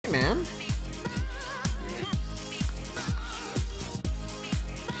man.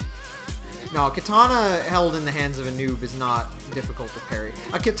 No, a katana held in the hands of a noob is not difficult to parry.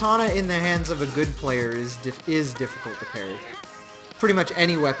 A katana in the hands of a good player is difficult to parry. Pretty much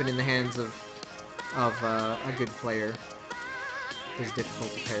any weapon in the hands of a good player is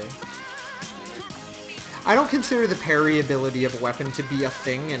difficult to parry. I don't consider the parry ability of a weapon to be a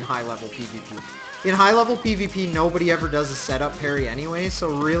thing in high-level PvP. In high-level PvP, nobody ever does a setup parry anyway,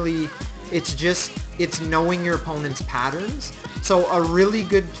 so really, it's knowing your opponent's patterns. So a really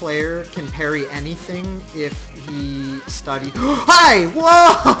good player can parry anything if he studied... Hi!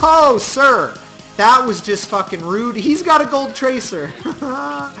 Whoa! Sir! That was just fucking rude. He's got a gold tracer.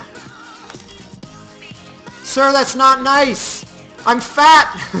 Sir, that's not nice! I'm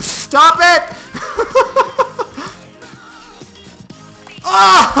fat! Stop it!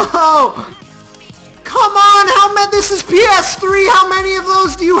 Oh! Come on! How many? This is PS3! How many of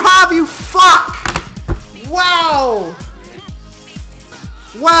those do you have, you fuck? Wow!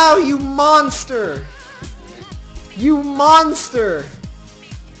 Wow, you monster! You monster!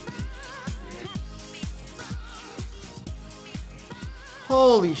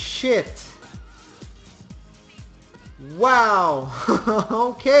 Holy shit! Wow!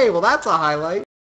 Okay, well that's a highlight.